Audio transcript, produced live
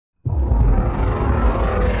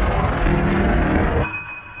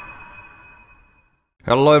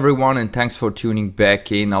Hello everyone and thanks for tuning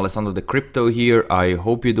back in. Alessandro the Crypto here. I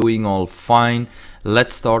hope you're doing all fine.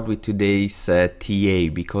 Let's start with today's TA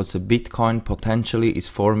because Bitcoin potentially is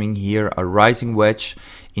forming here a rising wedge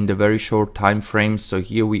in the very short time frame. So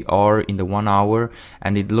here we are in the 1 hour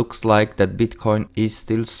and it looks like that Bitcoin is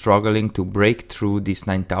still struggling to break through this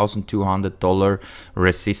 $9,200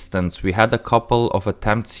 resistance. We had a couple of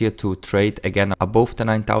attempts here to trade again above the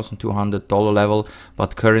 $9,200 level,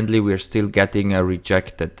 but currently we are still getting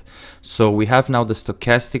rejected. So we have now the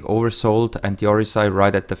stochastic oversold and the RSI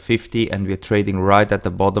right at the 50, and we're trading right at the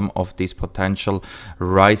bottom of this potential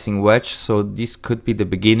rising wedge. So this could be the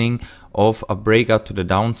beginning of a breakout to the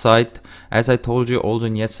downside. As I told you also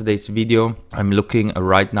in yesterday's video, I'm looking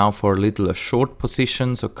right now for a little short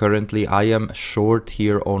position. So currently I am short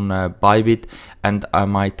here on Bybit, and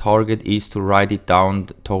my target is to ride it down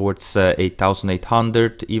towards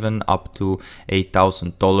 8,800, even up to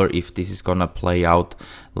 $8,000 if this is gonna play out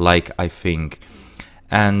like I think.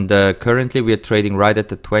 And currently we are trading right at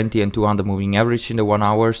the 20 and 200 moving average in the 1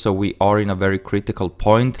 hour, so we are in a very critical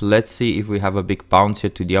point. Let's see if we have a big bounce here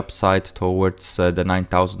to the upside towards the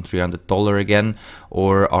 $9,300 again,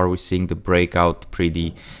 or are we seeing the breakout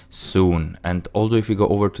pretty soon. And also if we go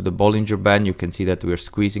over to the Bollinger Band, you can see that we are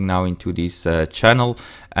squeezing now into this channel,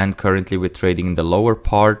 and currently we're trading in the lower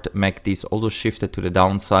part. MACD is also shifted to the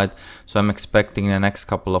downside, so I'm expecting in the next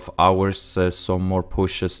couple of hours some more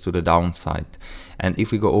pushes to the downside. And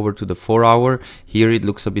if we go over to the 4 hour, here it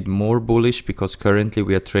looks a bit more bullish because currently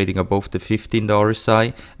we are trading above the 15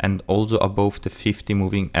 RSI and also above the 50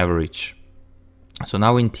 moving average. So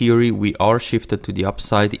now in theory we are shifted to the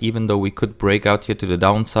upside, even though we could break out here to the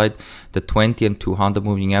downside. The 20 and 200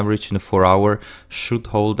 moving average in the 4 hour should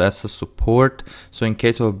hold as a support. So in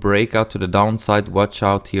case of a breakout to the downside, watch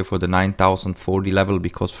out here for the 9,040 level,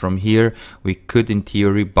 because from here we could in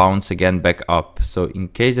theory bounce again back up. So in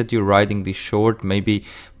case that you're riding this short, maybe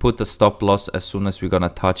put a stop loss as soon as we're gonna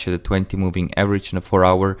touch the 20 moving average in the 4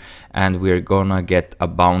 hour, and we're gonna get a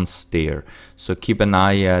bounce there. So keep an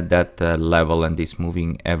eye at that level and this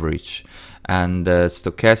moving average. And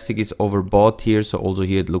stochastic is overbought here, so also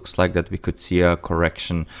here it looks like that we could see a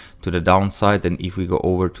correction to the downside. And if we go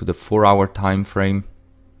over to the 4 hour time frame,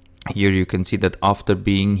 here you can see that after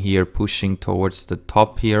being here pushing towards the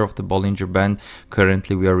top here of the Bollinger Band,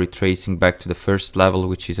 currently we are retracing back to the first level,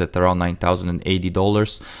 which is at around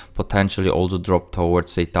 $9,080, potentially also drop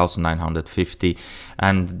towards 8,950.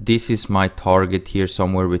 And this is my target here,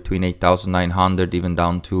 somewhere between 8,900 even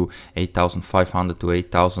down to 8,500 to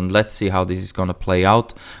 8,000. Let's see how this is gonna play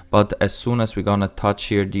out. But as soon as we're gonna touch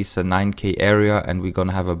here this 9K area and we're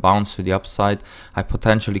gonna have a bounce to the upside, I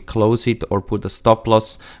potentially close it or put a stop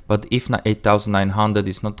loss. But if 8,900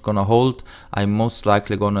 is not gonna hold, I'm most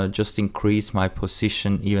likely gonna just increase my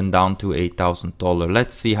position even down to $8,000.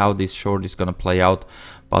 Let's see how this short is gonna play out.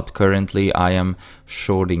 But currently I am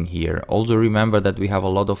shorting here. Also remember that we have a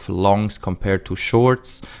lot of longs compared to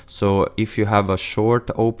shorts. So if you have a short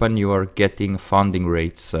open, you are getting funding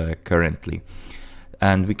rates currently.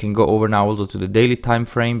 And we can go over now also to the daily time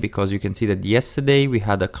frame, because you can see that yesterday we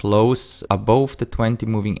had a close above the 20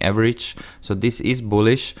 moving average. So this is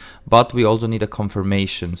bullish, but we also need a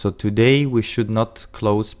confirmation. So today we should not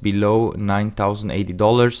close below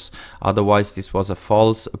 $9,080. Otherwise this was a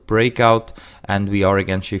false breakout and we are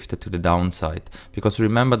again shifted to the downside. Because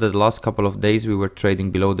remember that the last couple of days we were trading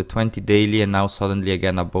below the 20 daily and now suddenly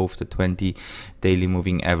again above the 20 daily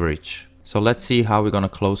moving average. So let's see how we're gonna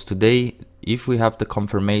close today. If we have the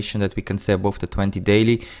confirmation that we can stay above the 20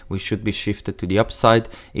 daily, we should be shifted to the upside.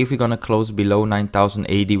 If we're gonna close below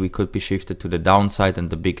 9,080, we could be shifted to the downside and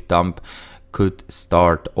the big dump could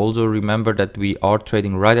start. Also remember that we are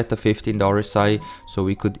trading right at the 15 RSI, so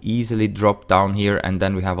we could easily drop down here and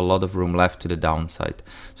then we have a lot of room left to the downside.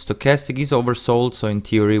 Stochastic is oversold, so in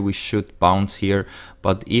theory we should bounce here,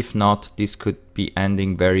 but if not, this could be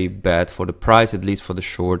ending very bad for the price, at least for the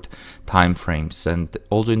short time frames. And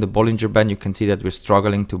also in the Bollinger Band you can see that we're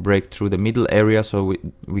struggling to break through the middle area, so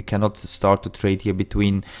we cannot start to trade here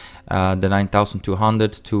between the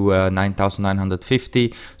 9,200 to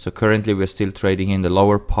 9,950. So currently we're still trading in the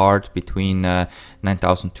lower part between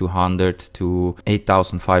 9,200 to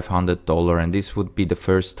 $8,500, and this would be the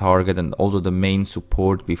first target and also the main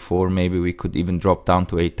support before maybe we could even drop down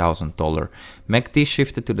to $8,000. MACD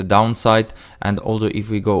shifted to the downside. And also if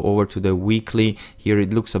we go over to the weekly, here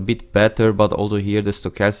it looks a bit better, but also here the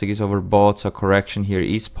stochastic is overbought, so correction here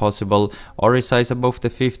is possible. RSI is above the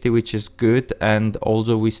 50, which is good, and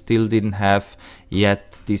also we still didn't have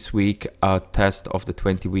yet this week a test of the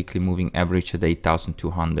 20 weekly moving average at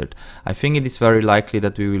 8,200. I think it is very likely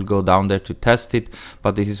that we will go down there to test it,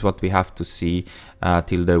 but this is what we have to see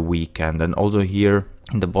till the weekend. And also here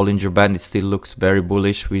in the Bollinger Band, it still looks very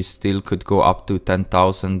bullish. We still could go up to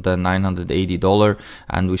 $10,980,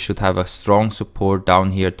 and we should have a strong support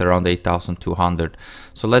down here at around 8,200.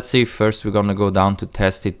 So let's see, first we're gonna go down to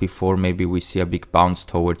test it before maybe we see a big bounce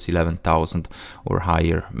towards 11,000 or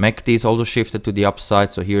higher. MACD is also shifted to the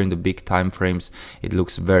upside, so here in the big time frames it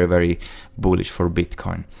looks very, very bullish for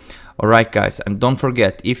Bitcoin. Alright guys, and don't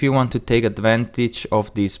forget, if you want to take advantage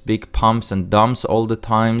of these big pumps and dumps all the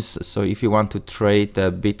times, so if you want to trade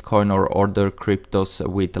Bitcoin or other cryptos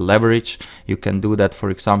with leverage, you can do that, for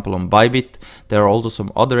example, on Bybit. There are also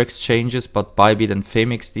some other exchanges, but Bybit and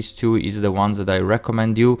Phemex, these two is the ones that I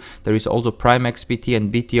recommend you. There is also Prime XBT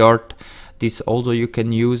and BTR. This also you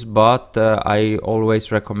can use, but I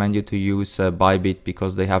always recommend you to use Bybit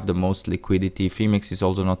because they have the most liquidity. Phemex is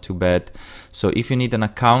also not too bad. So if you need an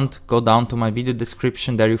account, go down to my video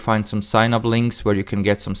description. There you find some sign up links where you can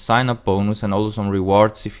get some sign up bonus and also some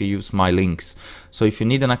rewards if you use my links. So if you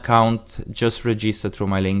need an account, just register through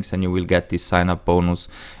my links and you will get this sign up bonus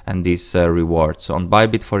and this reward. So on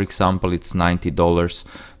Bybit, for example, it's $90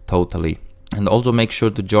 totally. And also make sure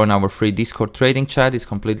to join our free Discord trading chat. It's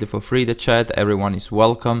completely for free, the chat. Everyone is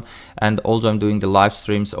welcome. And also I'm doing the live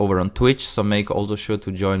streams over on Twitch, so make also sure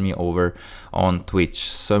to join me over on Twitch.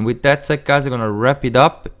 So with that said, guys, I'm gonna wrap it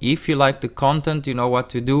up. If you like the content, you know what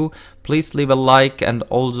to do. Please leave a like and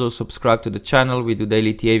also subscribe to the channel. We do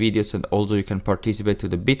daily TA videos, and also you can participate to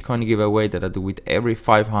the Bitcoin giveaway that I do with every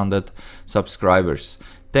 500 subscribers.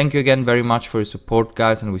 Thank you again very much for your support,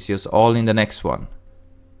 guys, and we see us all in the next one.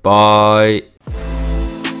 Bye.